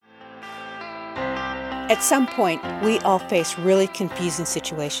At some point, we all face really confusing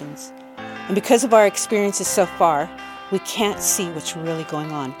situations. And because of our experiences so far, we can't see what's really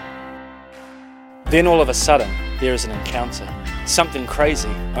going on. Then all of a sudden, there is an encounter. Something crazy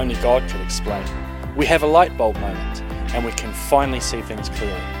only God could explain. We have a light bulb moment, and we can finally see things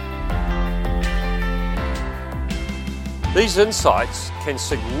clearly. These insights can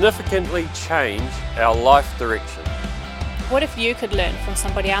significantly change our life direction. What if you could learn from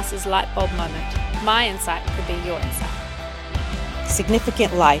somebody else's light bulb moment? My insight could be your insight.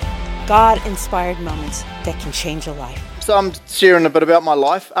 Significant life, God-inspired moments that can change a life. So I'm sharing a bit about my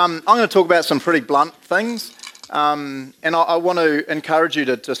life. I'm going to talk about some pretty blunt things, and I want to encourage you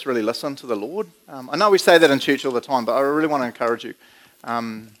to just really listen to the Lord. I know we say that in church all the time, but I really want to encourage you.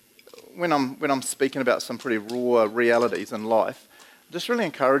 When I'm speaking about some pretty raw realities in life, just really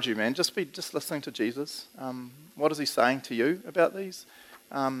encourage you, man. Just listening to Jesus. What is he saying to you about these?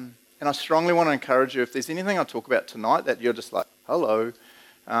 And I strongly want to encourage you, if there's anything I talk about tonight that you're just like, hello,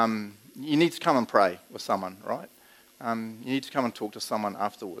 you need to come and pray with someone, right? You need to come and talk to someone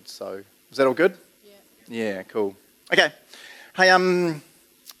afterwards. So, is that all good? Yeah, cool. Okay. Hey,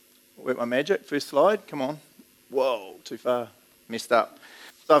 with my magic, first slide, come on. Whoa, too far. Messed up.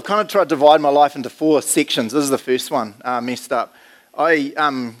 So I've kind of tried to divide my life into 4 sections. This is the first one, messed up. I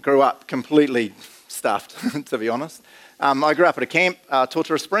grew up completely stuffed, to be honest. I grew up at a camp,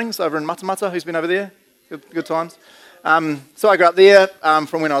 Tortora Springs, over in Matamata. Who's been over there? Good times. So I grew up there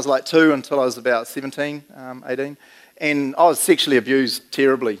from when I was like 2 until I was about 17, 18. And I was sexually abused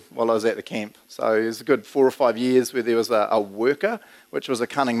terribly while I was at the camp. So it was a good 4 or 5 years where there was a worker, which was a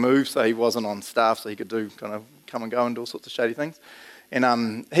cunning move, so he wasn't on staff, so he could do kind of come and go and do all sorts of shady things.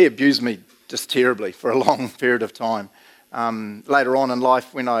 And he abused me just terribly for a long period of time. Later on in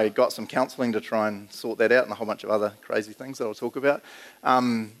life, when I got some counselling to try and sort that out and a whole bunch of other crazy things that I'll talk about,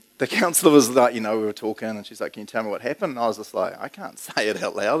 the counsellor was like, we were talking, and she's like, can you tell me what happened? And I was just like, I can't say it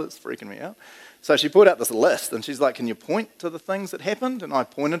out loud, it's freaking me out. So she put out this list, and she's like, can you point to the things that happened? And I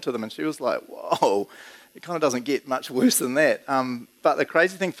pointed to them, and she was like, whoa, it kind of doesn't get much worse than that. But the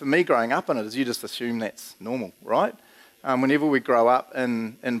crazy thing for me growing up in it is you just assume that's normal, right? Whenever we grow up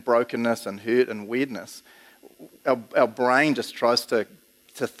in brokenness and hurt and weirdness, our brain just tries to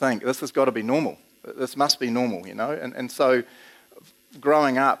think, this has got to be normal. This must be normal, And so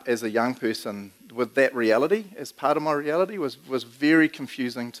growing up as a young person with that reality as part of my reality was very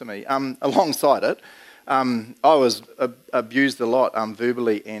confusing to me. Alongside it, I was abused a lot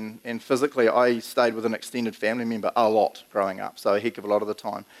verbally and physically. I stayed with an extended family member a lot growing up, so a heck of a lot of the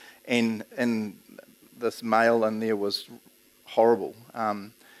time. And this male in there was horrible.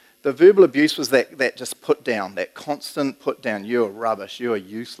 The verbal abuse was that just put down, that constant put down. You're rubbish, you're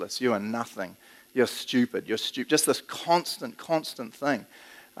useless, you are nothing, you're stupid, just this constant thing.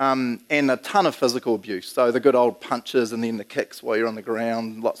 And a ton of physical abuse. So the good old punches and then the kicks while you're on the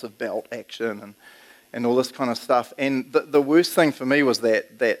ground, lots of belt action and all this kind of stuff. And the worst thing for me was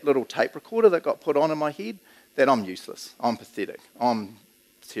that little tape recorder that got put on in my head, that I'm useless, I'm pathetic, I'm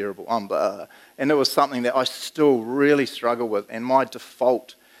terrible, I'm blah. And it was something that I still really struggle with. And my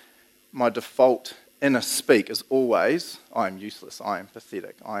default inner speak is always, I am useless, I am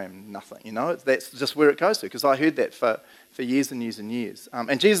pathetic, I am nothing. That's just where it goes to, because I heard that for years and years and years.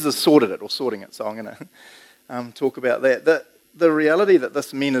 And Jesus has sorting it, so I'm going to talk about that. The reality that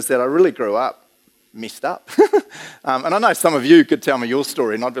this meant is that I really grew up messed up. And I know some of you could tell me your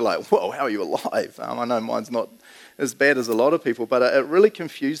story, and I'd be like, whoa, how are you alive? I know mine's not as bad as a lot of people, but it really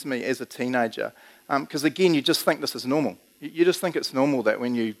confused me as a teenager. Because again, you just think this is normal. You just think it's normal that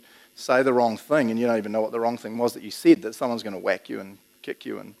when you say the wrong thing and you don't even know what the wrong thing was that you said, that someone's going to whack you and kick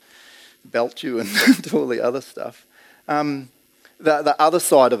you and belt you and do all the other stuff. The other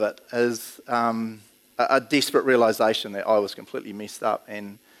side of it is a desperate realisation that I was completely messed up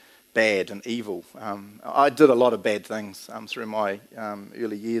and bad and evil. I did a lot of bad things through my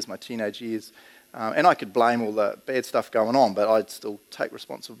early years, my teenage years. And I could blame all the bad stuff going on, but I'd still take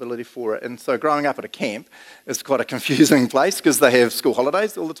responsibility for it. And so growing up at a camp is quite a confusing place because they have school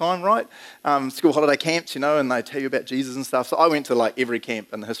holidays all the time, right? School holiday camps, and they tell you about Jesus and stuff. So I went to like every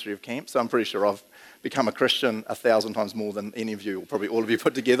camp in the history of camp, so I'm pretty sure I've become a Christian 1,000 times more than any of you, or probably all of you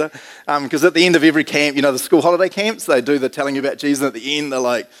put together. Because at the end of every camp, the school holiday camps, they do the telling you about Jesus. At the end, they're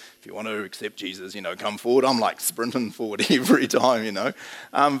like, if you want to accept Jesus, come forward. I'm like sprinting forward every time,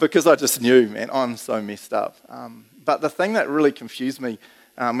 because I just knew, man, I'm so messed up. But the thing that really confused me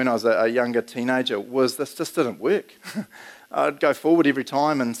when I was a younger teenager was this just didn't work. I'd go forward every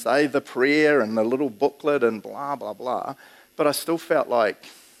time and say the prayer and the little booklet and blah, blah, blah, but I still felt like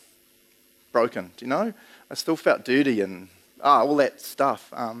broken, I still felt dirty and all that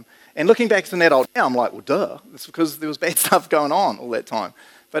stuff. And looking back as an adult now, I'm like, well, duh. It's because there was bad stuff going on all that time.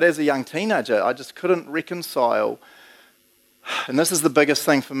 But as a young teenager, I just couldn't reconcile, and this is the biggest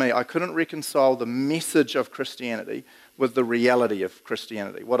thing for me, I couldn't reconcile the message of Christianity with the reality of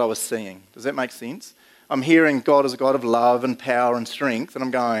Christianity, what I was seeing. Does that make sense? I'm hearing God is a God of love and power and strength, and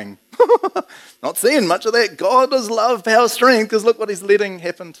I'm going, not seeing much of that. God is love, power, strength, because look what he's letting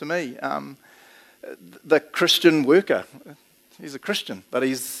happen to me. The Christian worker, he's a Christian, but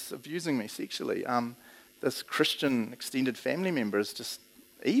he's abusing me sexually. This Christian extended family member is just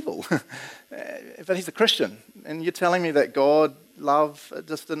evil. But he's a Christian, and you're telling me that God, love, it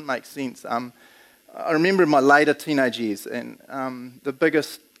just didn't make sense. I remember in my later teenage years, and the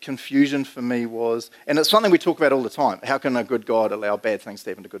biggest confusion for me was, and it's something we talk about all the time, how can a good God allow bad things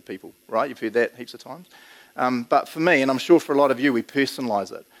to happen to good people, right? You've heard that heaps of times. But for me, and I'm sure for a lot of you, we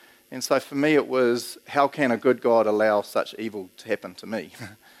personalise it. And so for me it was, how can a good God allow such evil to happen to me?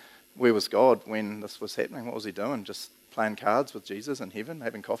 Where was God when this was happening? What was he doing? Just playing cards with Jesus in heaven,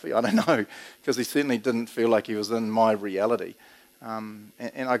 having coffee? I don't know, because he certainly didn't feel like he was in my reality. And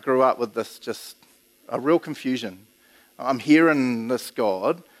I grew up with this just a real confusion. I'm hearing this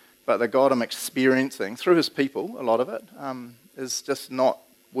God, but the God I'm experiencing through his people, a lot of it, is just not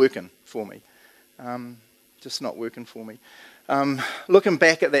working for me. Just not working for me. Looking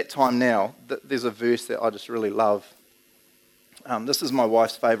back at that time now, there's a verse that I just really love. This is my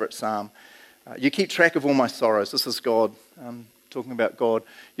wife's favourite psalm. You keep track of all my sorrows. This is God, talking about God.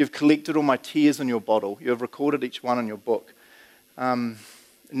 You've collected all my tears in your bottle. You have recorded each one in your book.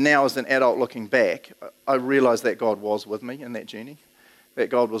 Now as an adult looking back, I realised that God was with me in that journey. That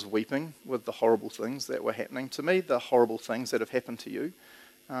God was weeping with the horrible things that were happening to me, the horrible things that have happened to you.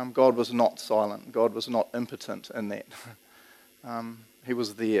 God was not silent. God was not impotent in that. He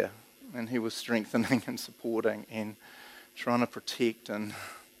was there, and he was strengthening and supporting and trying to protect. And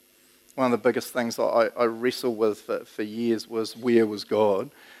one of the biggest things I wrestled with for years was, where was God?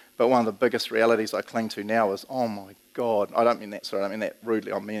 But one of the biggest realities I cling to now is, oh my God. I don't mean that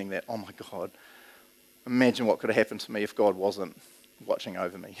rudely. I'm meaning that, oh my God. Imagine what could have happened to me if God wasn't watching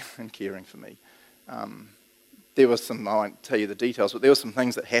over me and caring for me. There was some, I won't tell you the details, but there were some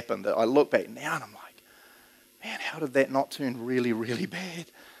things that happened that I look back now and I'm like, man, how did that not turn really, really bad?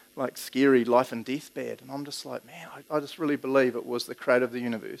 Like scary life and death bad. And I'm just like, man, I just really believe it was the creator of the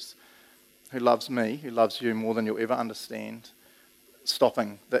universe who loves me, who loves you more than you'll ever understand,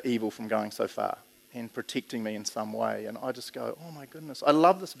 stopping the evil from going so far and protecting me in some way. And I just go, oh my goodness. I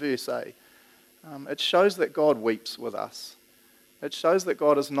love this verse, it shows that God weeps with us. It shows that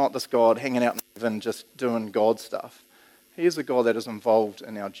God is not this God hanging out in heaven just doing God stuff. He is a God that is involved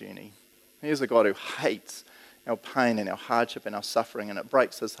in our journey. He is a God who hates our pain and our hardship and our suffering, and it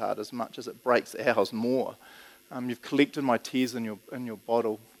breaks his heart as much as it breaks ours more. You've collected my tears in your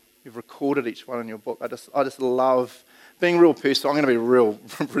bottle. You've recorded each one in your book. I just love being real personal. I'm going to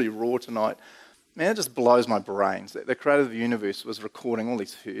be pretty raw tonight. Man, it just blows my brains that the creator of the universe was recording all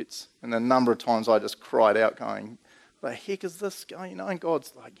these hurts, and the number of times I just cried out going, the heck is this going? And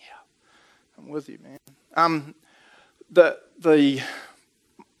God's like, yeah, I'm with you, man. The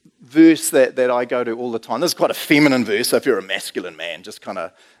verse that I go to all the time, this is quite a feminine verse, so if you're a masculine man, just kind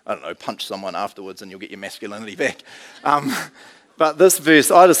of, I don't know, punch someone afterwards and you'll get your masculinity back. But this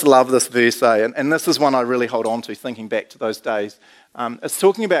verse, I just love this verse, and this is one I really hold on to, thinking back to those days. It's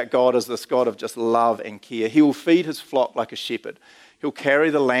talking about God as this God of just love and care. He will feed his flock like a shepherd. He'll carry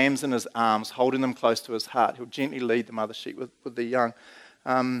the lambs in his arms, holding them close to his heart. He'll gently lead the mother sheep with the young.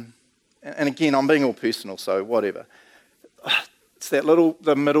 And again, I'm being all personal, so whatever. It's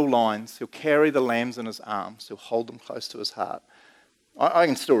the middle lines. He'll carry the lambs in his arms. He'll hold them close to his heart. I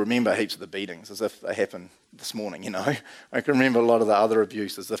can still remember heaps of the beatings as if they happened this morning, I can remember a lot of the other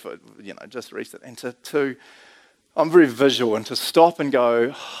abuse as if it, just recent. And I'm very visual, and to stop and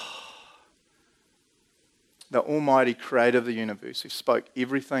go, the almighty creator of the universe who spoke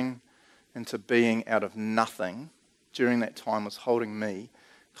everything into being out of nothing during that time was holding me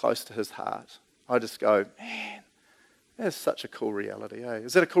close to his heart. I just go, man, that's such a cool reality, eh?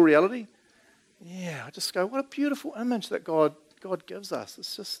 Is that a cool reality? Yeah, I just go, what a beautiful image that God gives us.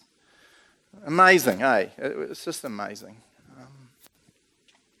 It's just amazing, eh? It's just amazing.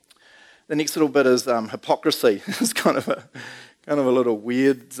 The next little bit is hypocrisy. It's kind of a little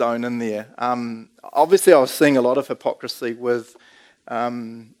weird zone in there. Obviously, I was seeing a lot of hypocrisy with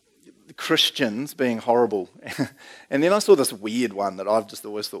Christians being horrible. And then I saw this weird one that I've just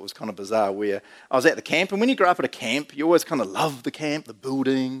always thought was kind of bizarre, where I was at the camp, and when you grow up at a camp, you always kind of love the camp, the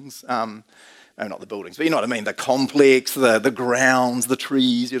buildings. No, not the buildings, but you know what I mean, the complex, the grounds, the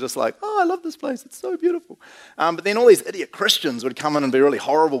trees. You're just like, oh, I love this place, it's so beautiful. But then all these idiot Christians would come in and be really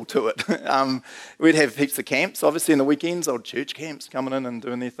horrible to it. We'd have heaps of camps, obviously in the weekends, old church camps coming in and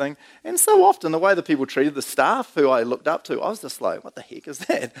doing their thing. And so often the way the people treated the staff who I looked up to, I was just like, what the heck is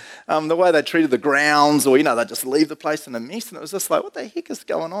that? The way they treated the grounds, or they'd just leave the place in a mess, and it was just like, what the heck is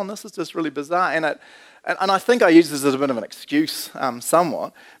going on? This is just really bizarre. And I think I use this as a bit of an excuse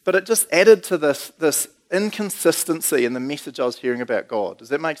somewhat, but it just added to this inconsistency in the message I was hearing about God. Does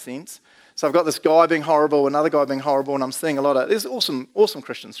that make sense? So I've got this guy being horrible, another guy being horrible, and I'm seeing there's awesome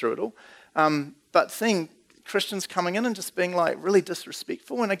Christians through it all, but seeing Christians coming in and just being like really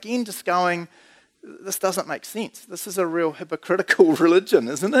disrespectful, and again just going, this doesn't make sense. This is a real hypocritical religion,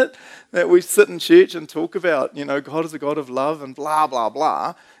 isn't it? That we sit in church and talk about, God is a God of love and blah, blah,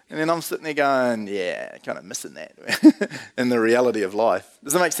 blah. And then I'm sitting there going, yeah, kind of missing that in the reality of life.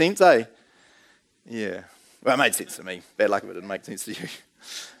 Does it make sense, eh? Yeah. Well, it made sense to me. Bad luck if it didn't make sense to you.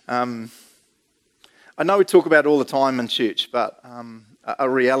 I know we talk about it all the time in church, but a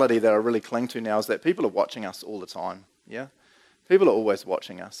reality that I really cling to now is that people are watching us all the time, yeah? People are always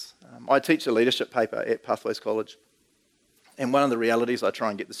watching us. I teach a leadership paper at Pathways College, and one of the realities I try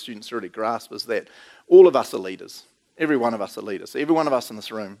and get the students to really grasp is that all of us are leaders. Every one of us are leaders. Every one of us in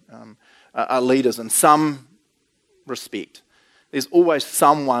this room are leaders in some respect. There's always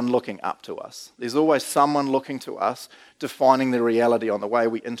someone looking up to us. There's always someone looking to us, defining the reality on the way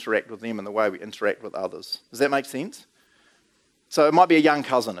we interact with them and the way we interact with others. Does that make sense? So it might be a young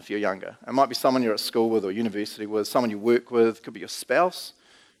cousin if you're younger. It might be someone you're at school with or university with, someone you work with. It could be your spouse.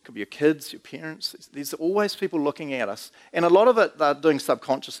 It could be your kids, your parents. There's always people looking at us. And a lot of it they're doing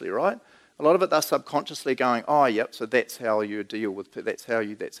subconsciously, right? A lot of it they're subconsciously going, oh, yep, so that's how you deal with it. That's how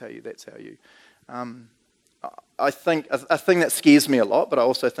you. I think a thing that scares me a lot, but I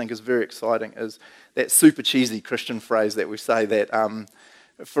also think is very exciting, is that super cheesy Christian phrase that we say that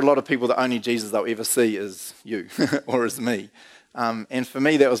for a lot of people, the only Jesus they'll ever see is you or is me. And for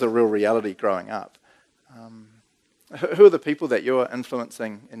me, that was a real reality growing up. Who are the people that you're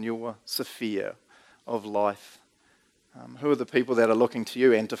influencing in your sphere of life? Who are the people that are looking to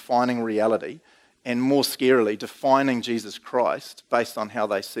you and defining reality, and more scarily, defining Jesus Christ based on how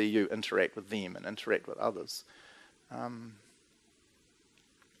they see you interact with them and interact with others? I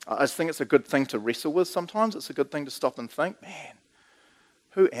just think it's a good thing to wrestle with sometimes. It's a good thing to stop and think, man,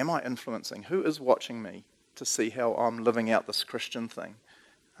 who am I influencing? Who is watching me to see how I'm living out this Christian thing?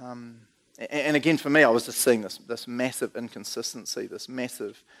 And again, for me, I was just seeing this massive inconsistency, this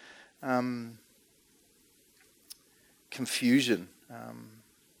massive confusion,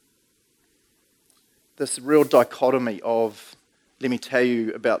 this real dichotomy of, let me tell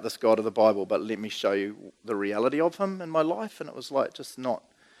you about this God of the Bible, but let me show you the reality of him in my life. And it was like just not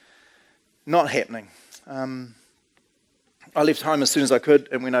happening. I left home as soon as I could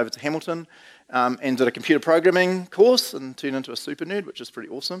and went over to Hamilton and did a computer programming course and turned into a super nerd, which is pretty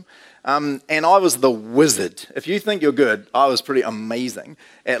awesome. And I was the wizard. If you think you're good, I was pretty amazing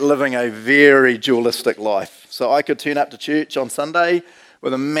at living a very dualistic life. So I could turn up to church on Sunday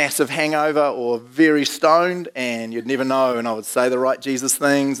with a massive hangover or very stoned, and you'd never know, and I would say the right Jesus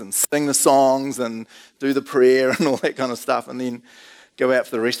things and sing the songs and do the prayer and all that kind of stuff, and then go out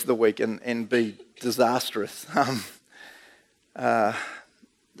for the rest of the week and be disastrous.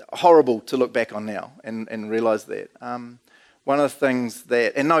 Horrible to look back on now and realise that. One of the things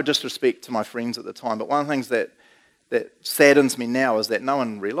that, and no disrespect to my friends at the time, but one of the things that saddens me now is that no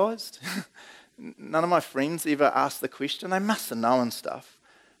one realised. None of my friends ever asked the question. They must have known stuff,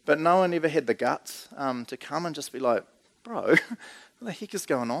 but no one ever had the guts to come and just be like, bro, what the heck is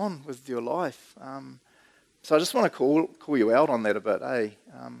going on with your life? So I just want to call you out on that a bit, eh?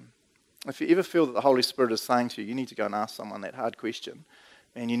 If you ever feel that the Holy Spirit is saying to you, you need to go and ask someone that hard question,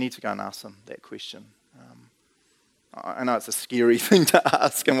 and you need to go and ask them that question. I know it's a scary thing to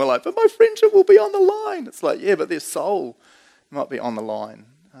ask, and we're like, but my friendship will be on the line. It's like, yeah, but their soul might be on the line.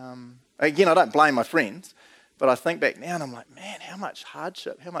 Again, I don't blame my friends, but I think back now and I'm like, man, how much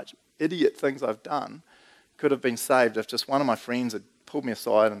hardship, how much idiot things I've done could have been saved if just one of my friends had pulled me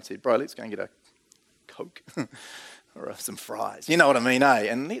aside and said, bro, let's go and get a Coke or some fries. You know what I mean, eh?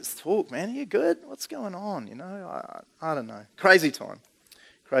 And let's talk, man. Are you good? What's going on? You know, I don't know. Crazy time.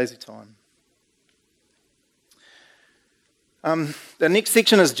 The next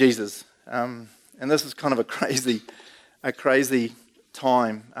section is Jesus, and this is kind of a crazy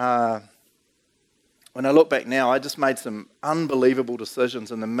time. When I look back now, I just made some unbelievable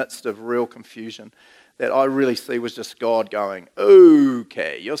decisions in the midst of real confusion that I really see was just God going,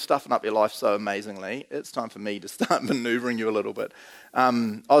 okay, you're stuffing up your life so amazingly, it's time for me to start maneuvering you a little bit.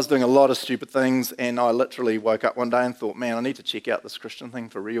 I was doing a lot of stupid things, and I literally woke up one day and thought, man, I need to check out this Christian thing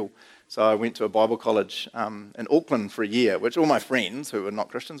for real. So I went to a Bible college in Auckland for a year, which all my friends who were not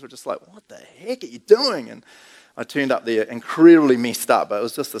Christians were just like, what the heck are you doing? And I turned up there incredibly messed up, but it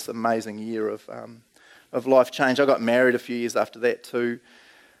was just this amazing year of life change. I got married a few years after that too.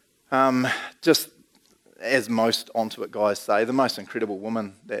 Just as most onto it guys say, the most incredible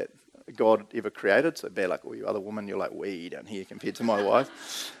woman that God ever created. So bad like all you other women, you're like way down here compared to my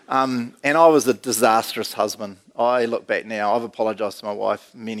wife. And I was a disastrous husband. I look back now, I've apologised to my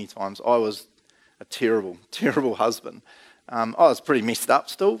wife many times. I was a terrible, terrible husband. I was pretty messed up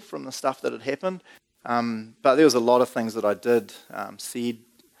still from the stuff that had happened. But there was a lot of things that I did, said,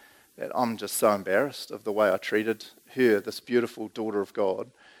 that I'm just so embarrassed of the way I treated her, this beautiful daughter of God.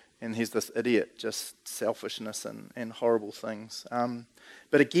 And he's this idiot, just selfishness and horrible things.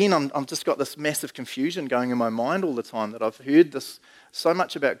 But again, I've just got this massive confusion going in my mind all the time that I've heard this so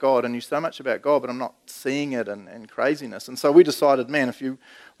much about God and knew so much about God, but I'm not seeing it and craziness. And so we decided, man, if you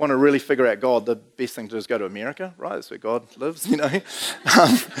want to really figure out God, the best thing to do is go to America, right? That's where God lives, you know.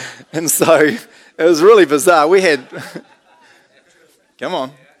 And so it was really bizarre. We had, come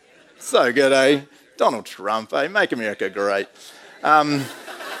on, so good, eh? Donald Trump, eh? Make America great.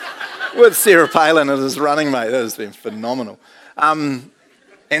 With Sarah Palin as his running mate. That has been phenomenal. And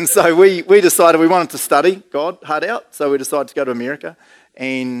so we decided we wanted to study God hard out, so we decided to go to America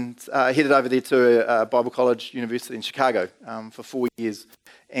and headed over there to Bible College University in Chicago for 4 years.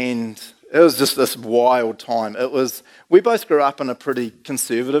 And it was just this wild time. We both grew up in a pretty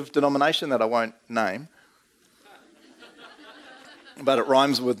conservative denomination that I won't name, but it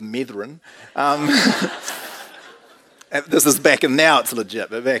rhymes with Methrin. This is now it's legit,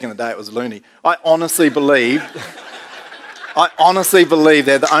 but back in the day it was loony. I honestly believe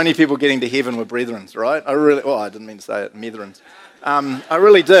that the only people getting to heaven were brethrens, right? I didn't mean to say it, Methrins. I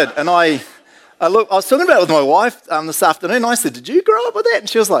really did. And I was talking about it with my wife this afternoon. I said, did you grow up with that? And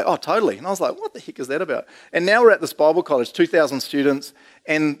she was like, oh, totally. And I was like, what the heck is that about? And now we're at this Bible college, 2,000 students,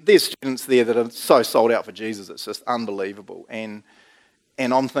 and there's students there that are so sold out for Jesus, it's just unbelievable. And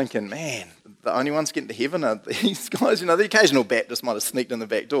I'm thinking, man, the only ones getting to heaven are these guys. You know, the occasional Baptist might have sneaked in the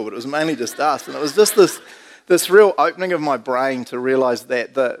back door, but it was mainly just us. And it was just this real opening of my brain to realise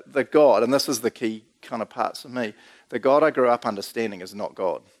that the God, and this is the key kind of parts for me, the God I grew up understanding is not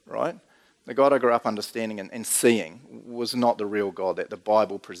God, right? The God I grew up understanding and seeing was not the real God that the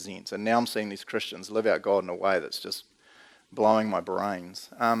Bible presents. And now I'm seeing these Christians live out God in a way that's just blowing my brains.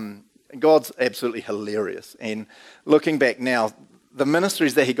 God's absolutely hilarious. And looking back now, the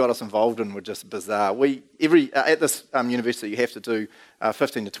ministries that he got us involved in were just bizarre. At this university, you have to do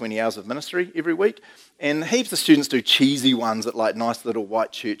 15 to 20 hours of ministry every week, and heaps of students do cheesy ones at like nice little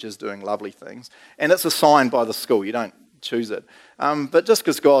white churches doing lovely things, and it's assigned by the school. You don't choose it. But just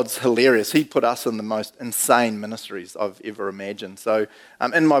because God's hilarious, he put us in the most insane ministries I've ever imagined. So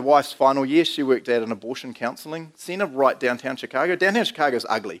in my wife's final year, she worked at an abortion counselling centre right downtown Chicago. Downtown Chicago's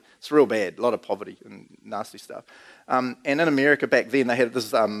ugly. It's real bad. A lot of poverty and nasty stuff. And in America back then, they had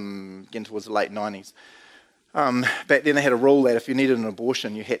this, again towards the late 90s, back then they had a rule that if you needed an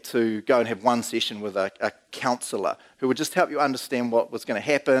abortion, you had to go and have one session with a counsellor who would just help you understand what was going to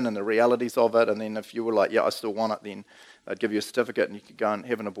happen and the realities of it. And then if you were like, yeah, I still want it, then they'd give you a certificate and you could go and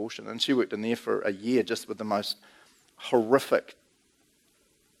have an abortion. And she worked in there for a year just with the most horrific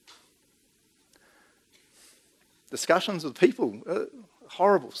discussions with people,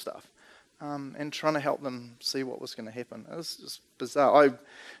 horrible stuff. And trying to help them see what was going to happen. It was just bizarre. I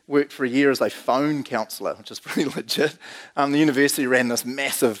worked for a year as a phone counsellor, which is pretty legit. The university ran this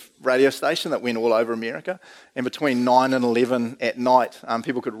massive radio station that went all over America, and between 9 and 11 at night,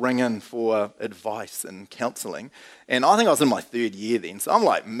 people could ring in for advice and counselling. And I think I was in my third year then, so I'm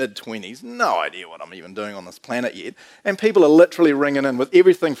like mid-20s, no idea what I'm even doing on this planet yet. And people are literally ringing in with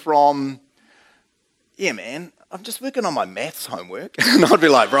everything from, yeah, man, I'm just working on my maths homework. And I'd be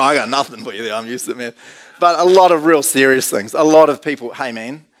like, bro, I got nothing for you there. I'm used to math. But a lot of real serious things. A lot of people, hey,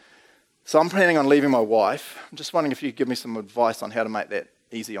 man, so I'm planning on leaving my wife. I'm just wondering if you could give me some advice on how to make that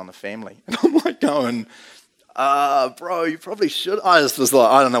easy on the family. And I'm like going, bro, you probably should. I just was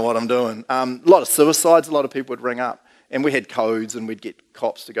like, I don't know what I'm doing. A lot of suicides. A lot of people would ring up. And we had codes and we'd get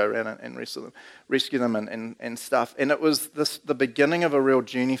cops to go around and rescue them and stuff. And it was the beginning of a real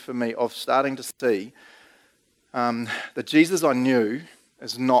journey for me of starting to see the Jesus I knew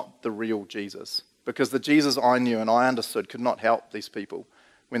is not the real Jesus. Because the Jesus I knew and I understood could not help these people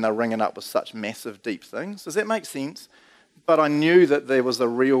when they're ringing up with such massive, deep things. Does that make sense? But I knew that there was a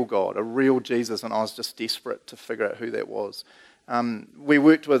real God, a real Jesus, and I was just desperate to figure out who that was. We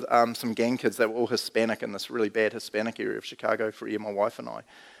worked with some gang kids that were all Hispanic in this really bad Hispanic area of Chicago for a year, my wife and I.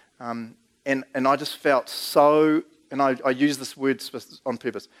 And I just felt so, and I use this word on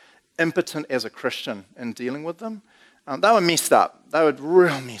purpose, impotent as a Christian in dealing with them. They were messed up. They were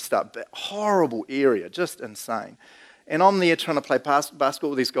real messed up. Horrible area, just insane. And I'm there trying to play basketball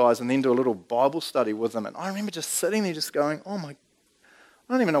with these guys and then do a little Bible study with them. And I remember just sitting there just going, oh my, I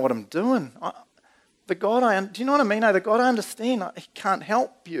don't even know what I'm doing. Do you know what I mean? The God I understand, He can't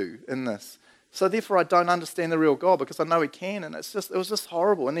help you in this. So therefore I don't understand the real God because I know He can. And it was just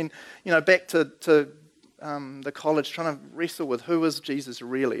horrible. And then, back to the college, trying to wrestle with who is Jesus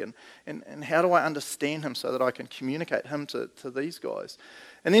really and how do I understand Him so that I can communicate Him to these guys.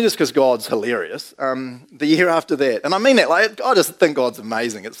 And then just because God's hilarious, the year after that, and I mean that, I just think God's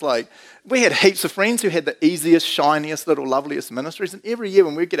amazing. It's like, we had heaps of friends who had the easiest, shiniest, little loveliest ministries, and every year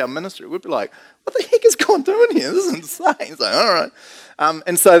when we get our ministry, we'd be like, what the heck is God doing here? This is insane. So, all right.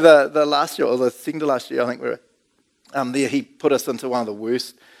 And so the last year, or the second to last year, I think we were there, He put us into one of the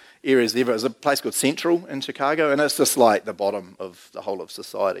worst areas ever. It was a place called Central in Chicago, and it's just like the bottom of the whole of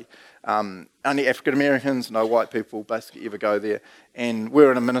society. Only African Americans, no white people basically ever go there. And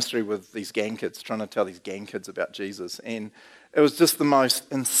we're in a ministry with these gang kids, trying to tell these gang kids about Jesus. And it was just the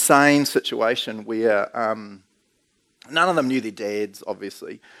most insane situation where none of them knew their dads,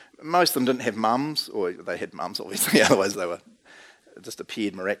 obviously. Most of them didn't have mums, or they had mums, obviously, otherwise they were just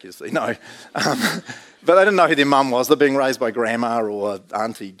appeared miraculously. No. But they didn't know who their mum was. They're being raised by grandma or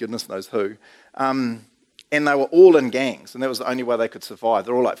auntie, goodness knows who. And they were all in gangs, and that was the only way they could survive.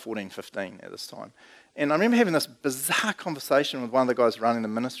 They're all like 14, 15 at this time. And I remember having this bizarre conversation with one of the guys running the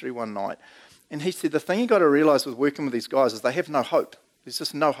ministry one night, and he said, the thing you got to realise with working with these guys is they have no hope. There's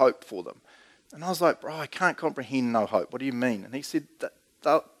just no hope for them. And I was like, bro, I can't comprehend no hope. What do you mean? And he said that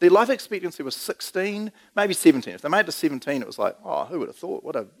their life expectancy was 16, maybe 17. If they made it to 17, it was like, oh, who would have thought?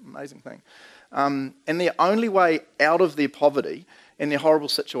 What an amazing thing. And their only way out of their poverty and their horrible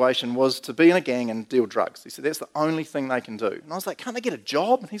situation was to be in a gang and deal drugs. He said, that's the only thing they can do. And I was like, can't they get a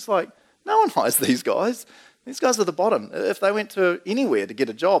job? And he's like, no one hires these guys. These guys are the bottom. If they went to anywhere to get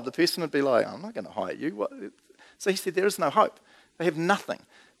a job, the person would be like, I'm not going to hire you. What? So he said, there is no hope. They have nothing.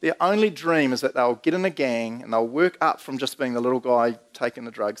 Their only dream is that they'll get in a gang and they'll work up from just being the little guy taking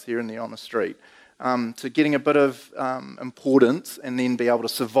the drugs here and there on the street to getting a bit of importance and then be able to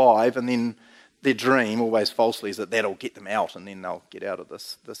survive. And then their dream, always falsely, is that that'll get them out and then they'll get out of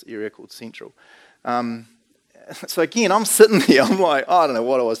this area called Central. So again, I'm sitting there, I'm like, I don't know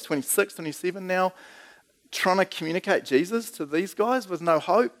what I was, 26, 27 now, trying to communicate Jesus to these guys with no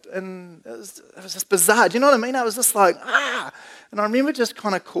hope, and it was just bizarre. Do you know what I mean? I was just like, And I remember just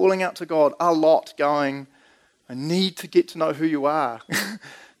kind of calling out to God a lot, going, I need to get to know who you are.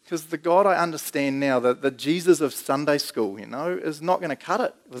 Because the God I understand now, the Jesus of Sunday school, is not going to cut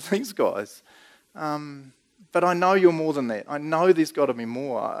it with these guys. But I know you're more than that. I know there's got to be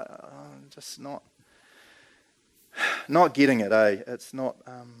more. I'm just not getting it, It's not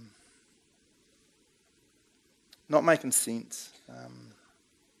making sense.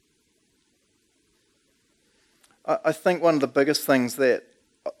 I think one of the biggest things that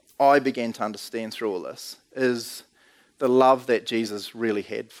I began to understand through all this is the love that Jesus really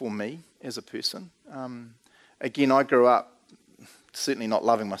had for me as a person. Again, I grew up certainly not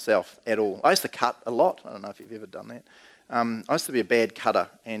loving myself at all. I used to cut a lot. I don't know if you've ever done that. I used to be a bad cutter,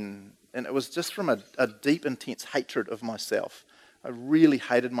 and it was just from a deep, intense hatred of myself. I really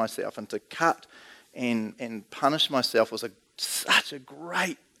hated myself, and to cut and punish myself was such a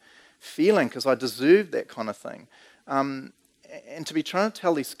great feeling because I deserved that kind of thing. And to be trying to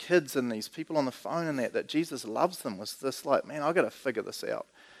tell these kids and these people on the phone and that Jesus loves them was this like, man, I've got to figure this out.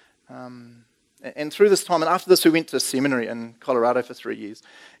 And through this time, and after this we went to seminary in Colorado for 3 years.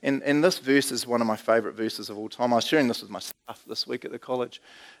 And this verse is one of my favourite verses of all time. I was sharing this with my staff this week at the college.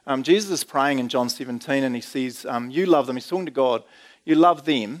 Jesus is praying in John 17 and he says, you love them. He's talking to God. You love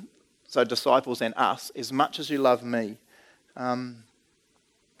them, so disciples and us, as much as you love me.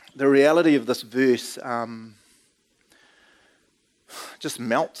 The reality of this verse just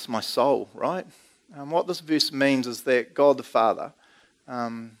melts my soul, right? What this verse means is that God the Father,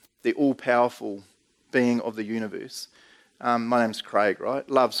 the all-powerful being of the universe, my name's Craig, right?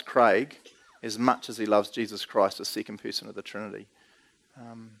 Loves Craig as much as he loves Jesus Christ, the second person of the Trinity.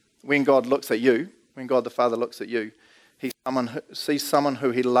 When God looks at you, when God the Father looks at you, he sees someone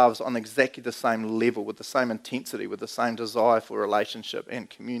who he loves on exactly the same level, with the same intensity, with the same desire for relationship and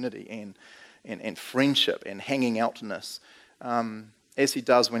community and friendship and hanging outness, as he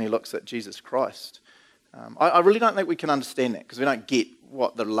does when he looks at Jesus Christ. I really don't think we can understand that because we don't get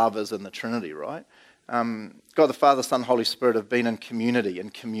what the love is in the Trinity, right? God the Father, Son, Holy Spirit have been in community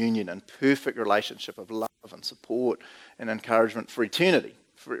and communion and perfect relationship of love and support and encouragement for eternity.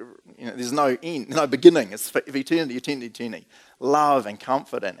 There's no end, no beginning. It's for eternity, eternity, eternity. Love and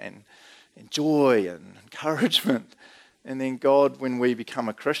comfort and joy and encouragement. And then God, when we become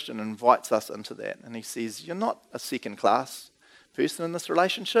a Christian, invites us into that. And he says, you're not a second-class person in this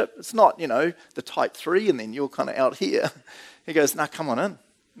relationship. It's not, the type 3 and then you're kind of out here. He goes, no, come on in.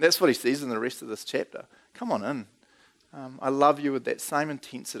 That's what he says in the rest of this chapter. Come on in. I love you with that same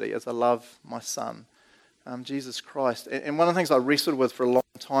intensity as I love my son, Jesus Christ. And one of the things I wrestled with for a long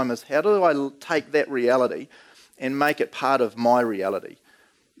time is how do I take that reality and make it part of my reality?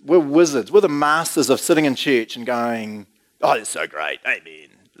 We're wizards. We're the masters of sitting in church and going, oh, it's so great. Amen.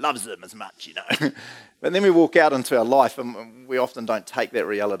 Loves them as much, But then we walk out into our life and we often don't take that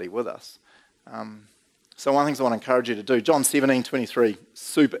reality with us. So one of the things I want to encourage you to do, John 17:23,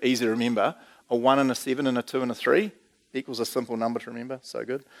 super easy to remember. A 1 and a 7 and a 2 and a 3 equals a simple number to remember. So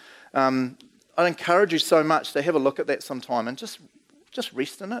good. I'd encourage you so much to have a look at that sometime and just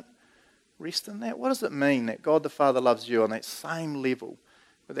rest in it. Rest in that. What does it mean that God the Father loves you on that same level,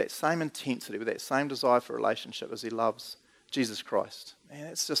 with that same intensity, with that same desire for relationship as he loves Jesus Christ? Man,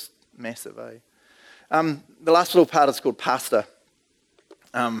 it's just massive, eh? The last little part is called pastor.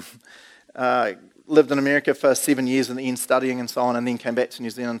 Lived in America for 7 years in the end studying and so on, and then came back to New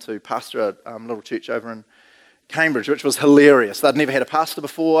Zealand to pastor a little church over in Cambridge, which was hilarious. They'd never had a pastor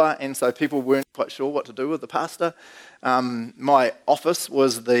before, and so people weren't quite sure what to do with the pastor. My office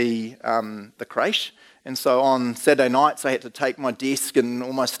was the creche, and so on Saturday nights I had to take my desk and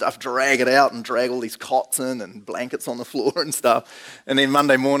all my stuff, drag it out and drag all these cots in and blankets on the floor and stuff. And then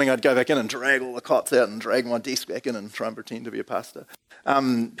Monday morning I'd go back in and drag all the cots out and drag my desk back in and try and pretend to be a pastor.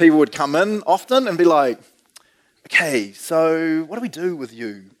 People would come in often and be like, okay, so what do we do with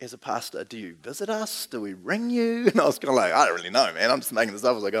you as a pastor? Do you visit us? Do we ring you? And I was kind of like, I don't really know, man. I'm just making this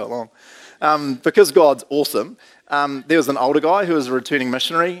up as I go along. Because God's awesome, there was an older guy who was a returning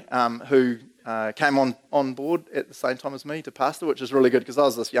missionary who came on board at the same time as me to pastor, which is really good because I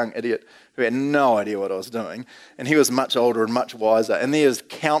was this young idiot who had no idea what I was doing, and he was much older and much wiser. And there's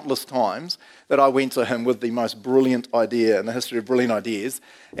countless times that I went to him with the most brilliant idea in the history of brilliant ideas,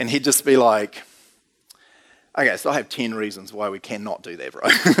 and he'd just be like, okay, so I have 10 reasons why we cannot do that, bro.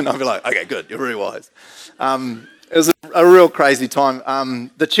 And I'd be like, okay, good, you're really wise. It was a real crazy time.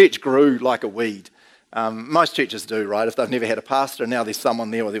 The church grew like a weed. Most churches do, right? If they've never had a pastor and now there's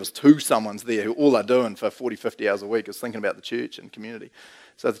someone there, or there was two someones there who all they're doing for 40, 50 hours a week is thinking about the church and community.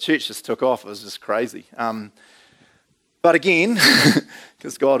 So the church just took off. It was just crazy. But again,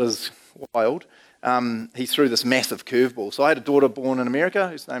 because God is wild, he threw this massive curveball. So I had a daughter born in America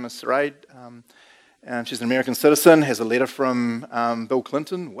whose name is Sarai. She's an American citizen, has a letter from Bill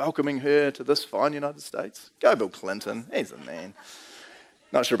Clinton welcoming her to this fine United States. Go Bill Clinton, he's a man.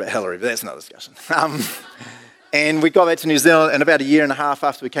 Not sure about Hillary, but that's another discussion. And we got back to New Zealand, and about a year and a half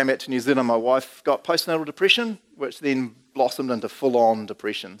after we came back to New Zealand, my wife got postnatal depression, which then blossomed into full-on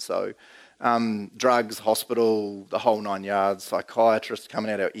depression. So drugs, hospital, the whole 9 yards, psychiatrists coming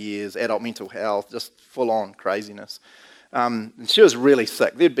out our ears, adult mental health, just full-on craziness. And she was really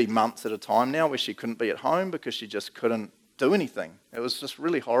sick. There'd be months at a time now where she couldn't be at home because she just couldn't do anything. It was just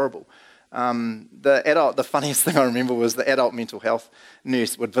really horrible. The funniest thing I remember was the adult mental health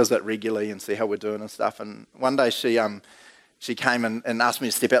nurse would visit regularly and see how we're doing and stuff. And one day she came and asked me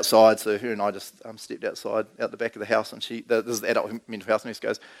to step outside, so her and I just stepped outside out the back of the house. And this is the adult mental health nurse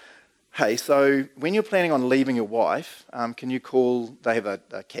goes, hey, so when you're planning on leaving your wife, can you call, they have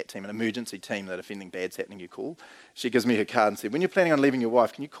a CAT team, an emergency team that if anything bad's happening, you call. She gives me her card and said, when you're planning on leaving your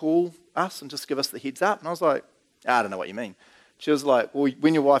wife, can you call us and just give us the heads up? And I was like, I don't know what you mean. She was like, well,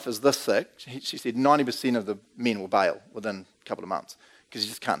 when your wife is this sick, she said 90% of the men will bail within a couple of months because you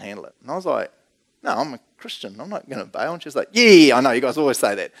just can't handle it. And I was like, no, I'm a Christian. I'm not going to bail. And she was like, yeah, I know. You guys always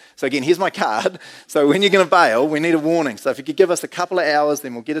say that. So again, here's my card. So when you're going to bail, we need a warning. So if you could give us a couple of hours,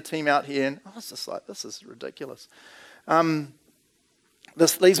 then we'll get a team out here. And I was just like, this is ridiculous.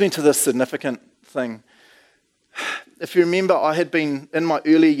 This leads me to this significant thing. If you remember, I had been, in my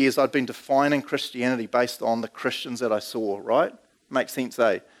earlier years, I'd been defining Christianity based on the Christians that I saw, right? Makes sense,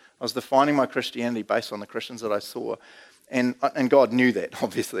 eh? I was defining my Christianity based on the Christians that I saw. And God knew that,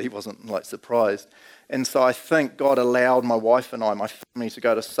 obviously. He wasn't, surprised. And so I think God allowed my wife and I, my family, to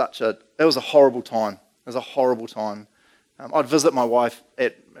go to it was a horrible time. It was a horrible time. I'd visit my wife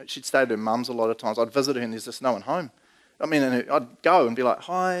she'd stay at her mum's a lot of times. I'd visit her and there's just no one home. And I'd go and be like,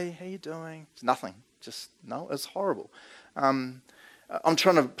 hi, how you doing? It's nothing. Just, no, it's horrible. I'm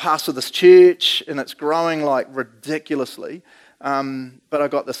trying to pastor this church, and it's growing like ridiculously. But I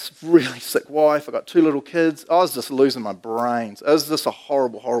got this really sick wife. I got 2 little kids. I was just losing my brains. It was just a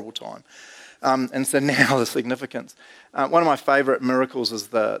horrible, horrible time. And so now the significance. One of my favourite miracles is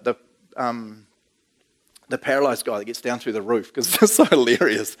the paralysed guy that gets down through the roof, because it's just so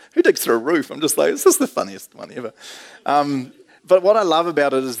hilarious. Who digs through a roof? I'm just like, this is the funniest one ever. But what I love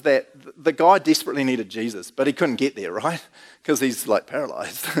about it is that the guy desperately needed Jesus, but he couldn't get there, right? Because he's like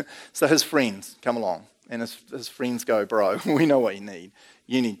paralysed. So his friends come along, and his friends go, bro, we know what you need.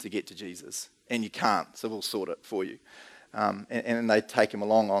 You need to get to Jesus, and you can't, so we'll sort it for you. And they take him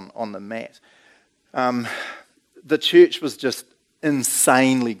along on the mat. The church was just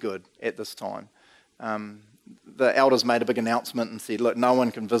insanely good at this time. The elders made a big announcement and said, look, no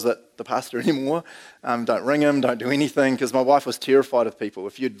one can visit the pastor anymore. Don't ring him, don't do anything, because my wife was terrified of people.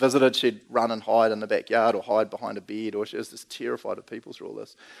 If you'd visited, she'd run and hide in the backyard or hide behind a bed, or she was just terrified of people through all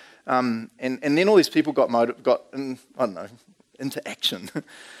this. And then all these people got into action.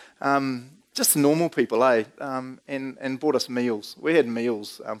 Just normal people, and bought us meals. We had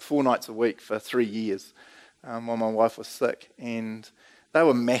meals 4 nights a week for 3 years while my wife was sick, and they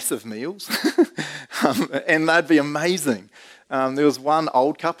were massive meals, and they'd be amazing. There was one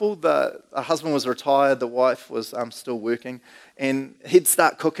old couple, the husband was retired, the wife was still working, and he'd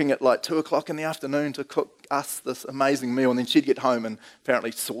start cooking at like 2 o'clock in the afternoon to cook us this amazing meal, and then she'd get home and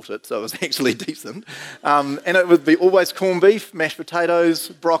apparently sort it, so it was actually decent. And it would be always corned beef, mashed potatoes,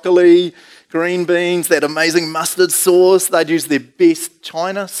 broccoli, green beans, that amazing mustard sauce. They'd use their best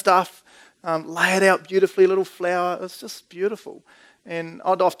China stuff, lay it out beautifully, little flour. It was just beautiful. And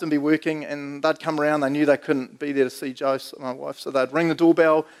I'd often be working, and they'd come around. They knew they couldn't be there to see Joseph, my wife, so they'd ring the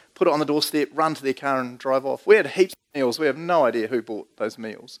doorbell, put it on the doorstep, run to their car and drive off. We had heaps of meals. We have no idea who bought those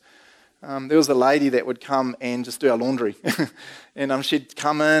meals. There was a lady that would come and just do our laundry. And she'd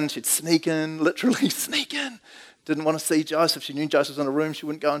come in, she'd sneak in, literally sneak in. Didn't want to see Joseph. She knew Joseph was in a room. She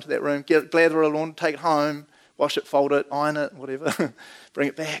wouldn't go into that room. Gather her laundry, take it home, wash it, fold it, iron it, whatever. Bring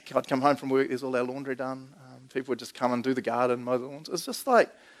it back. I'd come home from work, there's all our laundry done. People would just come and do the garden, mow the lawns. It was just like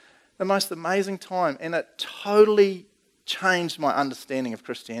the most amazing time, and it totally changed my understanding of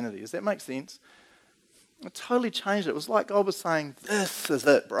Christianity. Does that make sense? It totally changed it. It was like God was saying, this is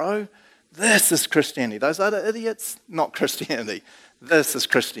it, bro. This is Christianity. Those other idiots, not Christianity. This is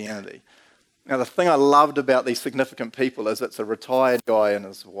Christianity. Now, the thing I loved about these significant people is it's a retired guy and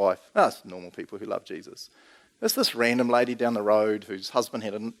his wife. That's normal people who love Jesus. There's this random lady down the road whose husband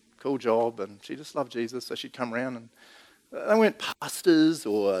had a cool job, and she just loved Jesus, so she'd come around, and they weren't pastors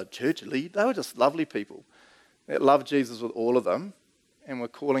or church lead. They were just lovely people that loved Jesus with all of them, and were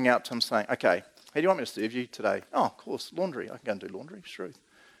calling out to him saying, okay, how do you want me to serve you today? Oh, of course, laundry. I can go and do laundry, sure.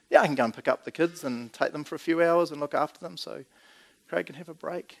 Yeah, I can go and pick up the kids and take them for a few hours and look after them so Craig can have a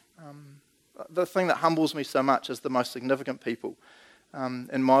break. The thing that humbles me so much is the most significant people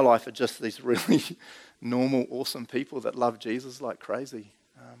in my life are just these really normal, awesome people that love Jesus like crazy.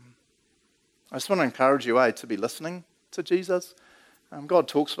 I just want to encourage you, to be listening to Jesus. God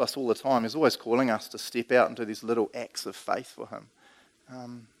talks to us all the time. He's always calling us to step out and do these little acts of faith for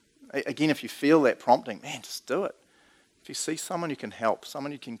him. Again, if you feel that prompting, man, just do it. If you see someone you can help,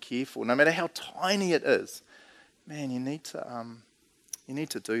 someone you can care for, no matter how tiny it is, man, you need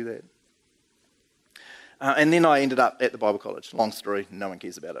to do that. And then I ended up at the Bible college. Long story, no one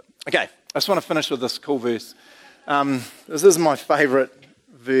cares about it. Okay, I just want to finish with this cool verse. This is my favourite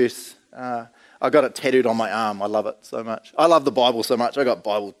verse. I got it tattooed on my arm. I love it so much. I love the Bible so much. I got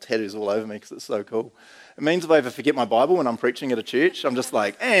Bible tattoos all over me because it's so cool. It means if I ever forget my Bible when I'm preaching at a church, I'm just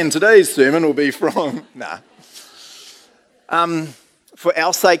like, and today's sermon will be from... Nah. For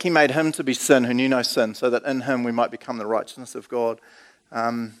our sake he made him to be sin who knew no sin, so that in him we might become the righteousness of God.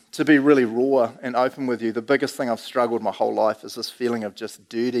 To be really raw and open with you, the biggest thing I've struggled my whole life is this feeling of just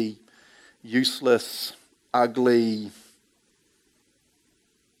dirty, useless, ugly,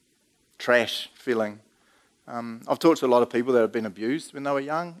 trash feeling. I've talked to a lot of people that have been abused when they were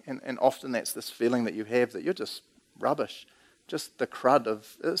young, and often that's this feeling that you have that you're just rubbish, just the crud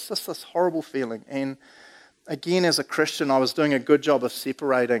of, it's just this horrible feeling. And again, as a Christian, I was doing a good job of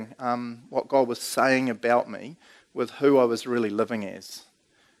separating what God was saying about me with who I was really living as.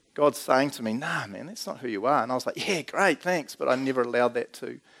 God's saying to me, nah, man, that's not who you are. And I was like, yeah, great, thanks. But I never allowed that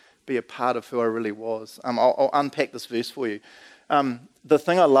to be a part of who I really was. I'll unpack this verse for you. The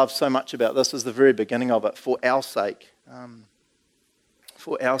thing I love so much about this is the very beginning of it, for our sake.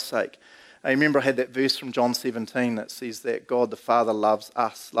 For our sake. I remember I had that verse from John 17 that says that God the Father loves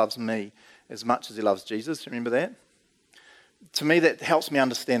us, loves me, as much as he loves Jesus. Remember that? To me, that helps me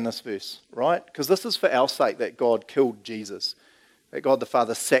understand this verse, right? Because this is for our sake that God killed Jesus. that God the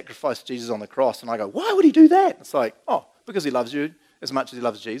Father sacrificed Jesus on the cross. And I go, why would he do that? It's like, oh, because he loves you as much as he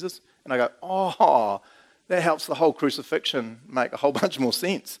loves Jesus. And I go, oh, that helps the whole crucifixion make a whole bunch more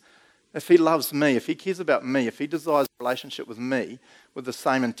sense. If he loves me, if he cares about me, if he desires a relationship with me with the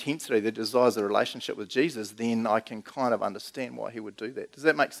same intensity that he desires a relationship with Jesus, then I can kind of understand why he would do that. Does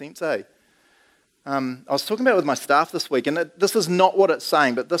that make sense, eh? I was talking about it with my staff this week, and this is not what it's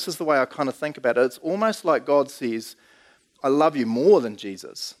saying, but this is the way I kind of think about it. It's almost like God says, I love you more than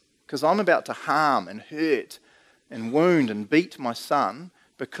Jesus, because I'm about to harm and hurt and wound and beat my son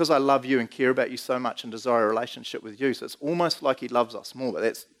because I love you and care about you so much and desire a relationship with you. So it's almost like he loves us more, but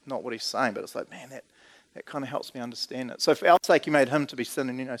that's not what he's saying. But it's like, man, that kind of helps me understand it. So for our sake, he made him to be sin,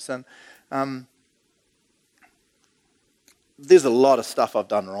 and you know sin. There's a lot of stuff I've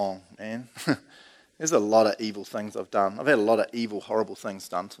done wrong, man. There's a lot of evil things I've done. I've had a lot of evil, horrible things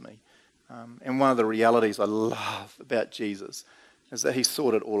done to me. And one of the realities I love about Jesus is that he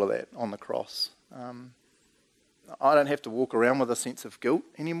sorted all of that on the cross. I don't have to walk around with a sense of guilt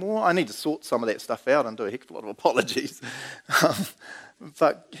anymore. I need to sort some of that stuff out and do a heck of a lot of apologies.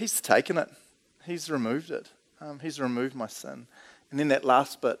 But he's taken it. He's removed it. He's removed my sin. And then that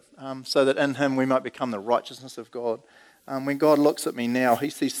last bit, so that in him we might become the righteousness of God. When God looks at me now, he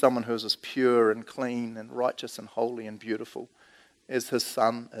sees someone who is as pure and clean and righteous and holy and beautiful as his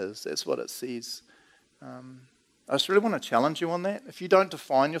son is. That's what it says. I just really want to challenge you on that. If you don't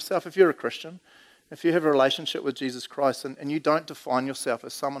define yourself, if you're a Christian, if you have a relationship with Jesus Christ and you don't define yourself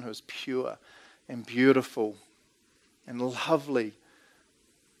as someone who is pure and beautiful and lovely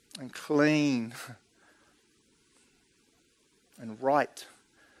and clean and right,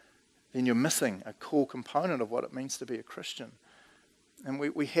 then you're missing a core component of what it means to be a Christian. And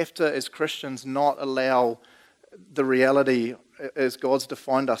we have to, as Christians, not allow the reality as God's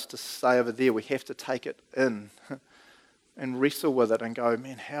defined us to stay over there. We have to take it in and wrestle with it and go,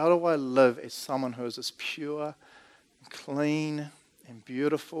 man, how do I live as someone who is as pure and clean and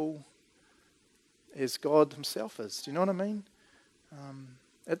beautiful as God himself is? Do you know what I mean?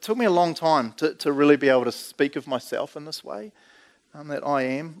 It took me a long time to really be able to speak of myself in this way, that I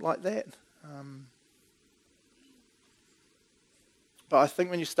am like that. But I think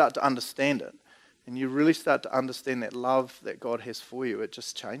when you start to understand it, and you really start to understand that love that God has for you, it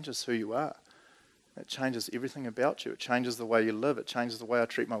just changes who you are. It changes everything about you. It changes the way you live. It changes the way I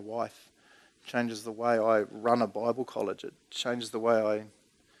treat my wife. It changes the way I run a Bible college. It changes the way I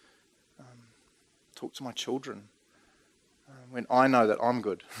talk to my children. When I know that I'm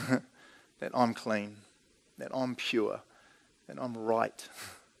good, that I'm clean, that I'm pure, that I'm right,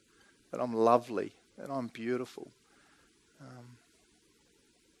 that I'm lovely, that I'm beautiful.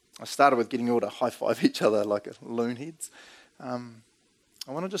 I started with getting you all to high-five each other like loon heads. I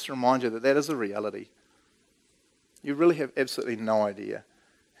want to just remind you that that is a reality. You really have absolutely no idea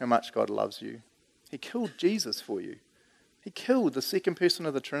how much God loves you. He killed Jesus for you. He killed the second person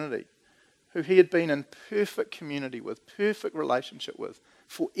of the Trinity, who he had been in perfect community with, perfect relationship with,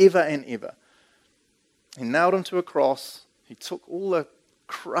 forever and ever. He nailed him to a cross. He took all the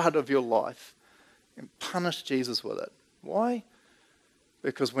crud of your life and punished Jesus with it. Why?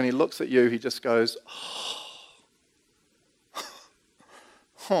 Because when he looks at you, he just goes,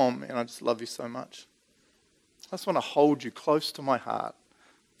 oh man, I just love you so much. I just want to hold you close to my heart,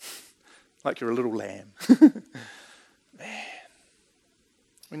 like you're a little lamb. Man.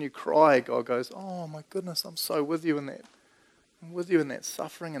 When you cry, God goes, oh my goodness, I'm so with you in that. I'm with you in that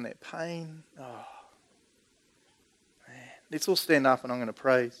suffering and that pain. Oh, man. Let's all stand up and I'm going to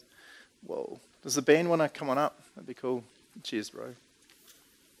praise. Whoa. Does the band want to come on up? That'd be cool. Cheers, bro.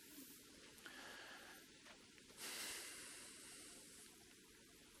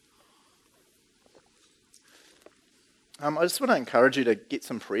 I just want to encourage you to get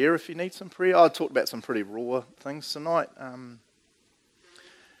some prayer if you need some prayer. I talked about some pretty raw things tonight.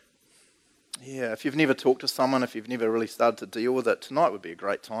 If you've never talked to someone, if you've never really started to deal with it, tonight would be a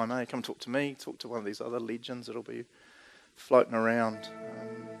great time, eh? Come talk to me, talk to one of these other legends that'll be floating around.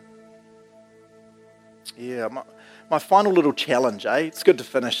 My final little challenge, eh? It's good to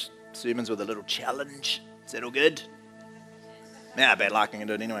finish sermons with a little challenge. Is that all good? Nah, bad luck, I can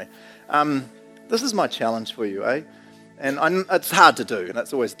do it anyway. This is my challenge for you, eh? And it's hard to do, and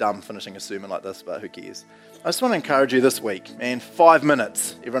it's always dumb finishing a sermon like this, but who cares? I just want to encourage you this week, man, 5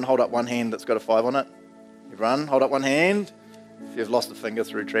 minutes. Everyone hold up one hand that's got a 5 on it. Everyone hold up one hand. If you've lost a finger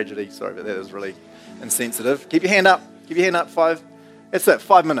through tragedy, sorry, but that is really insensitive. Keep your hand up. Keep your hand up, 5. That's it,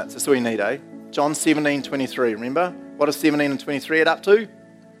 5 minutes. That's all you need, eh? John 17:23, remember? What does 17 and 23 add up to?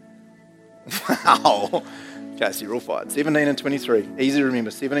 Wow. Okay, so you're all fired. 17 and 23. Easy to remember.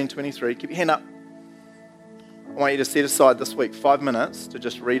 17, 23. Keep your hand up. I want you to set aside this week 5 minutes to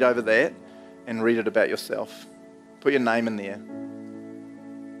just read over that and read it about yourself. Put your name in there.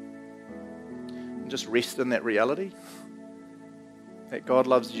 And just rest in that reality that God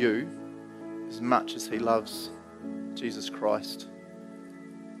loves you as much as he loves Jesus Christ.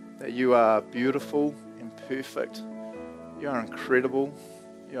 That you are beautiful and perfect. You are incredible.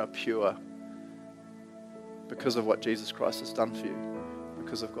 You are pure because of what Jesus Christ has done for you,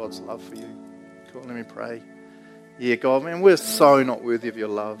 because of God's love for you. Cool, let me pray. Yeah, God, man, we're so not worthy of your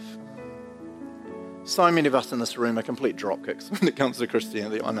love. So many of us in this room are complete dropkicks when it comes to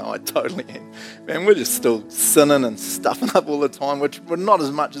Christianity. I know, I totally am. Man, we're just still sinning and stuffing up all the time, which we're not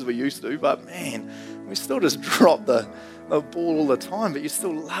as much as we used to, but man, we still just drop the ball all the time, but you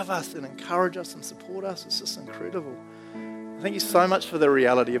still love us and encourage us and support us. It's just incredible. Thank you so much for the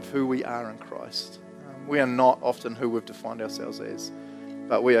reality of who we are in Christ. We are not often who we've defined ourselves as,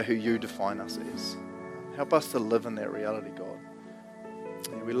 but we are who you define us as. Help us to live in that reality, God.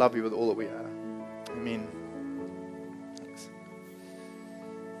 And we love you with all that we are. Amen.